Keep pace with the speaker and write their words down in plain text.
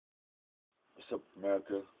What's up,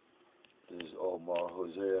 America? This is Omar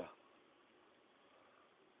Hosea,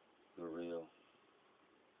 the real,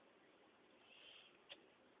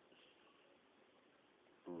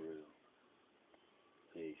 for real.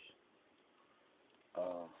 Peace.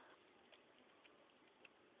 Uh,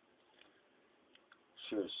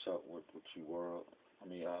 share something with you, world.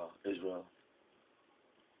 Israel,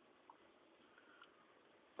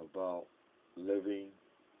 about living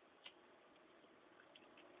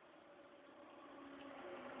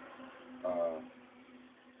uh,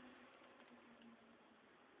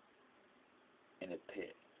 in a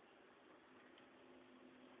pit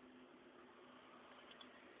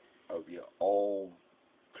of your own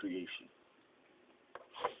creation,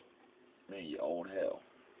 your own hell.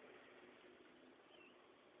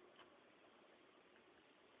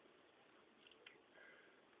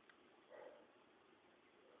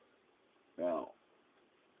 Now,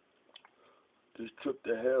 this trip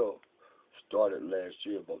to hell started last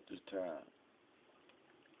year about this time,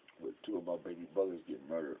 with two of my baby brothers getting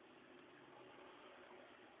murdered.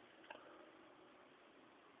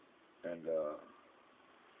 And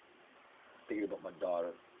thinking about my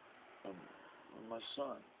daughter and my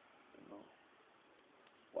son,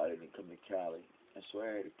 why didn't he come to Cali? And so I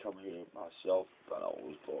had to come here myself, find out what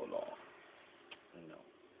was going on.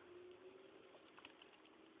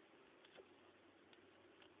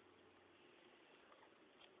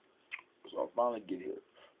 So I finally get here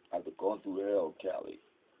after going through hell, Cali.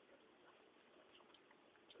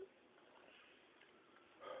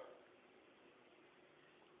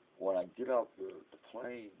 When I get out the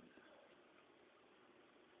plane,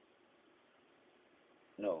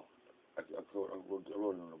 no, I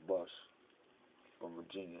rode on a bus from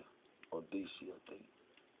Virginia or DC, I think.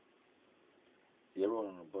 Yeah, I rode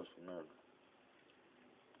on a bus from Maryland.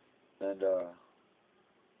 And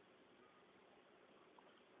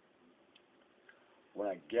when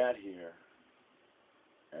I got here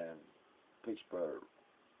in Pittsburgh,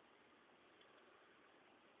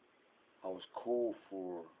 I was cool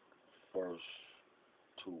for the first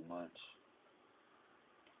 2 months.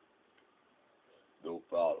 No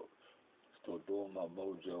problems. Still doing my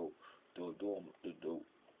mojo, still doing the dope.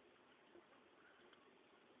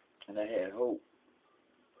 And I had hope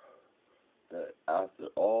that after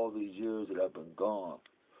all these years that I've been gone,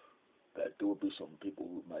 that there would be some people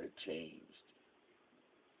who might have changed.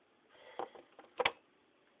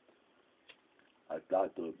 I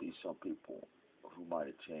thought there would be some people who might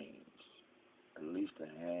have changed. At least a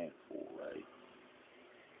handful, right?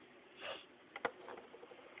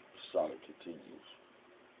 Solid continues.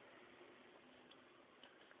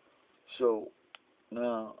 So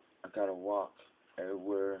now I gotta walk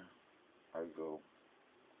everywhere I go,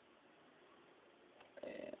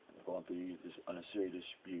 and I'm going through these unnecessary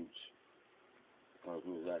disputes because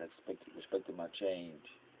we were respecting my change.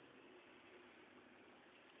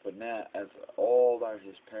 But now, after all that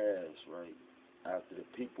has passed, right, after the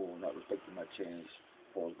people not respecting my change,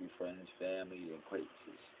 supposed to be friends, family, and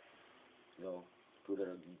acquaintances, people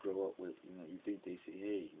that you grow up with, you think they say,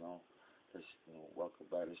 hey, let's, welcome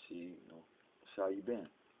by to see, how you been?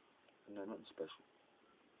 Nothing special.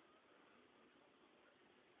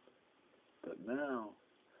 But now,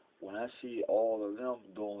 when I see all of them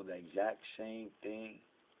doing the exact same thing,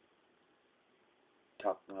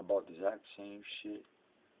 talking about the exact same shit,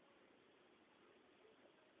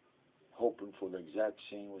 hoping for the exact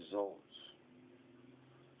same results,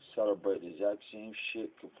 celebrate the exact same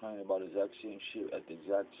shit, complain about the exact same shit at the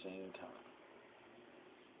exact same time.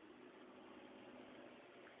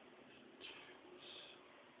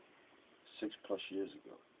 6+ years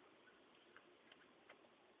ago.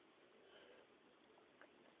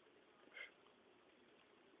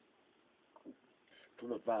 Come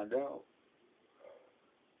to find out,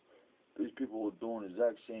 these people were doing the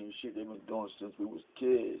exact same shit they've been doing since we was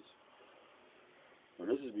kids. But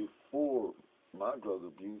this is before my drug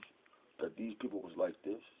abuse, that these people was like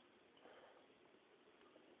this.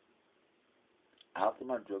 After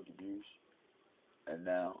my drug abuse, and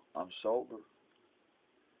now I'm sober,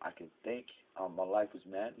 I can think, my life is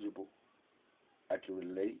manageable. I can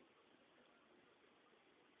relate.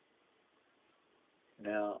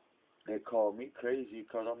 Now, they call me crazy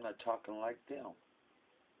because I'm not talking like them.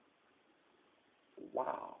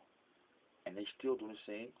 Wow. And they still doing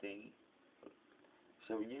the same thing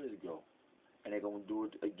 7 years ago. And they're going to do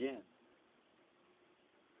it again.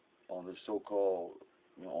 On the so-called,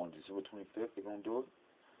 on December 25th, they're going to do it.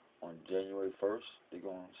 On January 1st, they're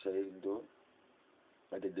going to say and do it.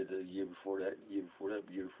 Like they did the year before that, the year before that,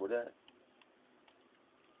 the year before that.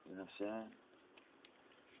 You know what I'm saying?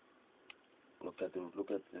 Look at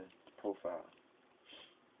the profile.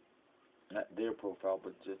 not their profile,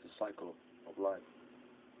 but just the cycle of life.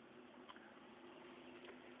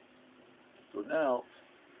 So now,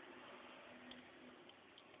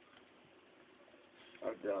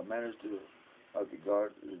 I managed to, God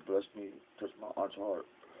has blessed me, touched my aunt's heart.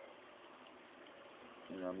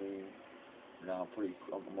 You know what I mean? Now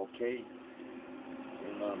I'm okay.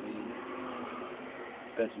 You know what I mean?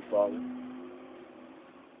 Thank you, Father.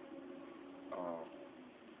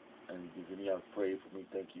 And if any have prayed for me,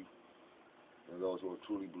 thank you. And those who are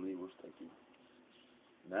truly believers, thank you.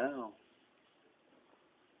 Now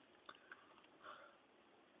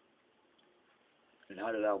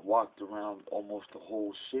that I've walked around almost the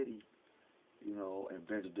whole city, you know, and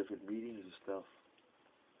been to different meetings and stuff,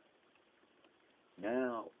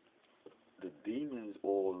 now the demons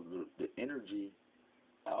or the energy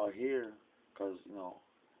out here, because, you know,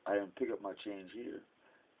 I didn't pick up my change here.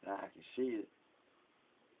 Now I can see it.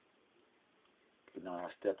 But now I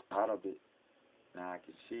stepped out of it. Now I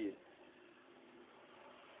can see it.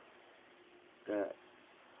 That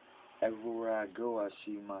everywhere I go, I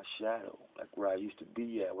see my shadow. Like where I used to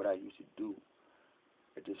be at, what I used to do.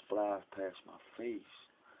 It just flies past my face.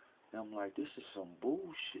 And I'm like, this is some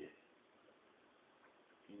bullshit.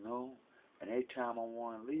 You know? And every time I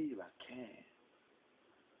want to leave, I can't.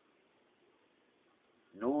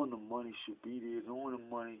 Knowing the money should be there, knowing the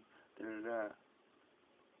money, da-da-da.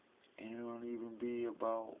 And it don't even be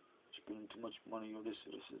about spending too much money on this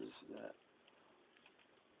or this or this or that.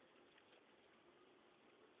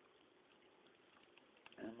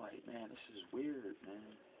 And I'm like, man, this is weird,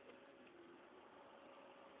 man.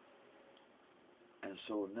 And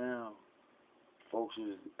so now, folks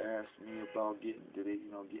is asking me about getting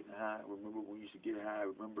high. Remember when we used to get high?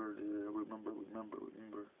 Remember.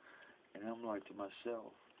 And I'm like to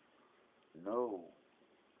myself, no,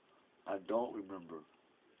 I don't remember.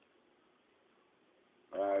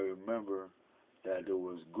 But I remember that there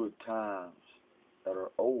was good times that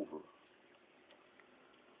are over.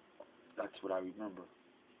 That's what I remember.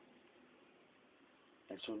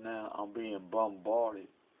 And so now I'm being bombarded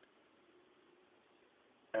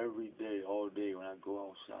every day, all day when I go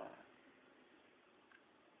outside.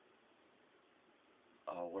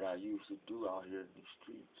 What I used to do out here in these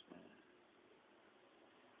streets, man.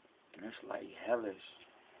 And it's like hellish.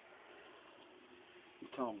 You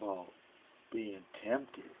talking about being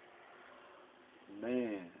tempted.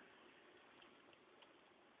 Man.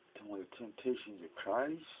 Talking about the temptations of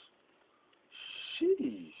Christ.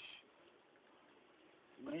 Sheesh.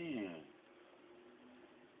 Man.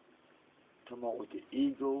 Talking about what the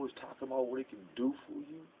ego is talking about, what it can do for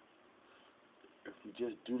you. If you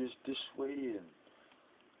just do this way and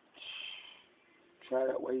try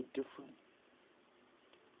that way different.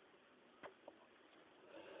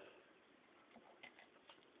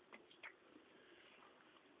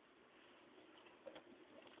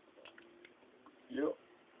 Yep.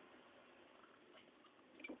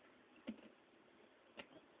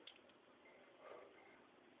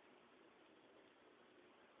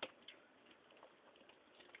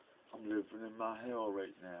 I'm living in my hell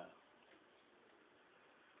right now.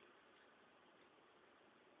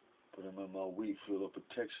 But I'm in my weak field of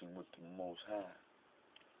protection with the Most High.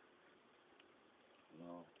 You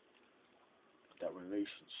know, that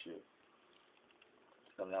relationship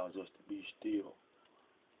allows us to be still.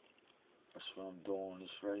 That's what I'm doing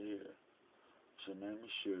this right here. So man, let me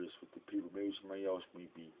share this with the people. Maybe somebody else may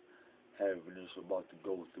be having this, about to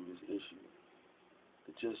go through this issue.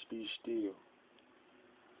 But just be still.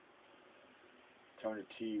 Turn the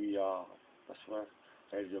TV off. That's why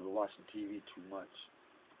I've been watching TV too much.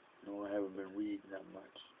 You know, I haven't been reading that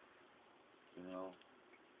much. You know,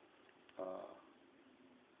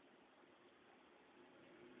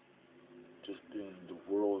 just been, the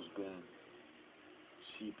world's been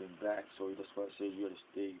seeping back. So that's why I say you gotta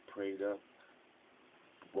stay prayed up,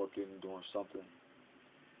 working, doing something,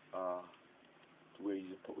 the way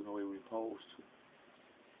we're supposed to.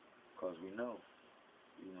 Because we know,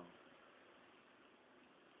 you know,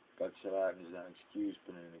 God said I is not an excuse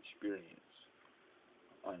but an experience,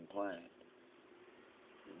 unplanned,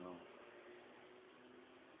 you know.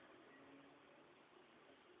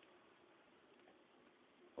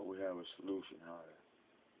 But we have a solution how to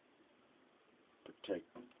protect,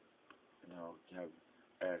 you know, you have,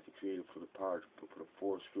 ask the Creator for the power to put a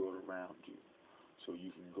force field around you so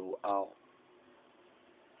you can go out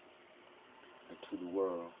into the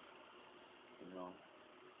world, you know,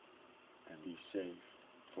 and be safe,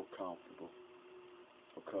 feel comfortable,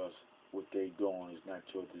 because what they doing is not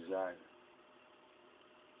your desire,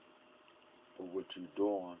 but what you're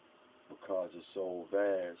doing, because it's so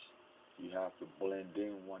vast, you have to blend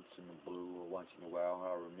in once in a blue or once in a while,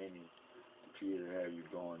 however many, fear to have you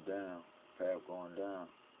going down, path going down.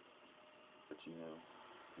 But you know,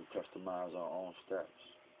 we customize our own steps.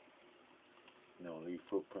 You know, leave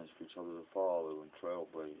footprints for each other to follow and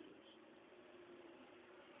trailblazers.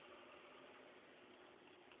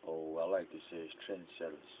 Oh, I like to say it's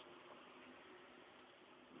trendsetters.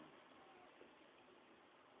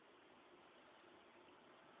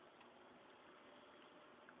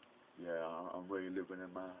 Yeah, I'm really living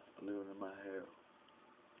in my hell.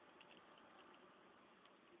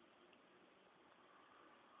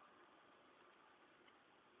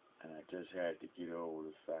 And I just had to get over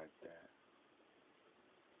the fact that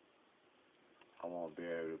I want to be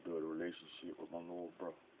able to build a relationship with my little bro.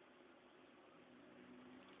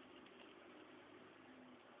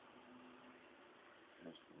 And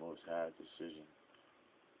it's the most high decision.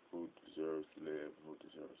 Who deserves to live and who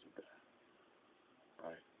deserves to die.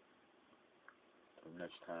 Right? Till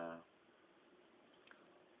next time.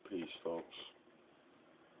 Peace, folks.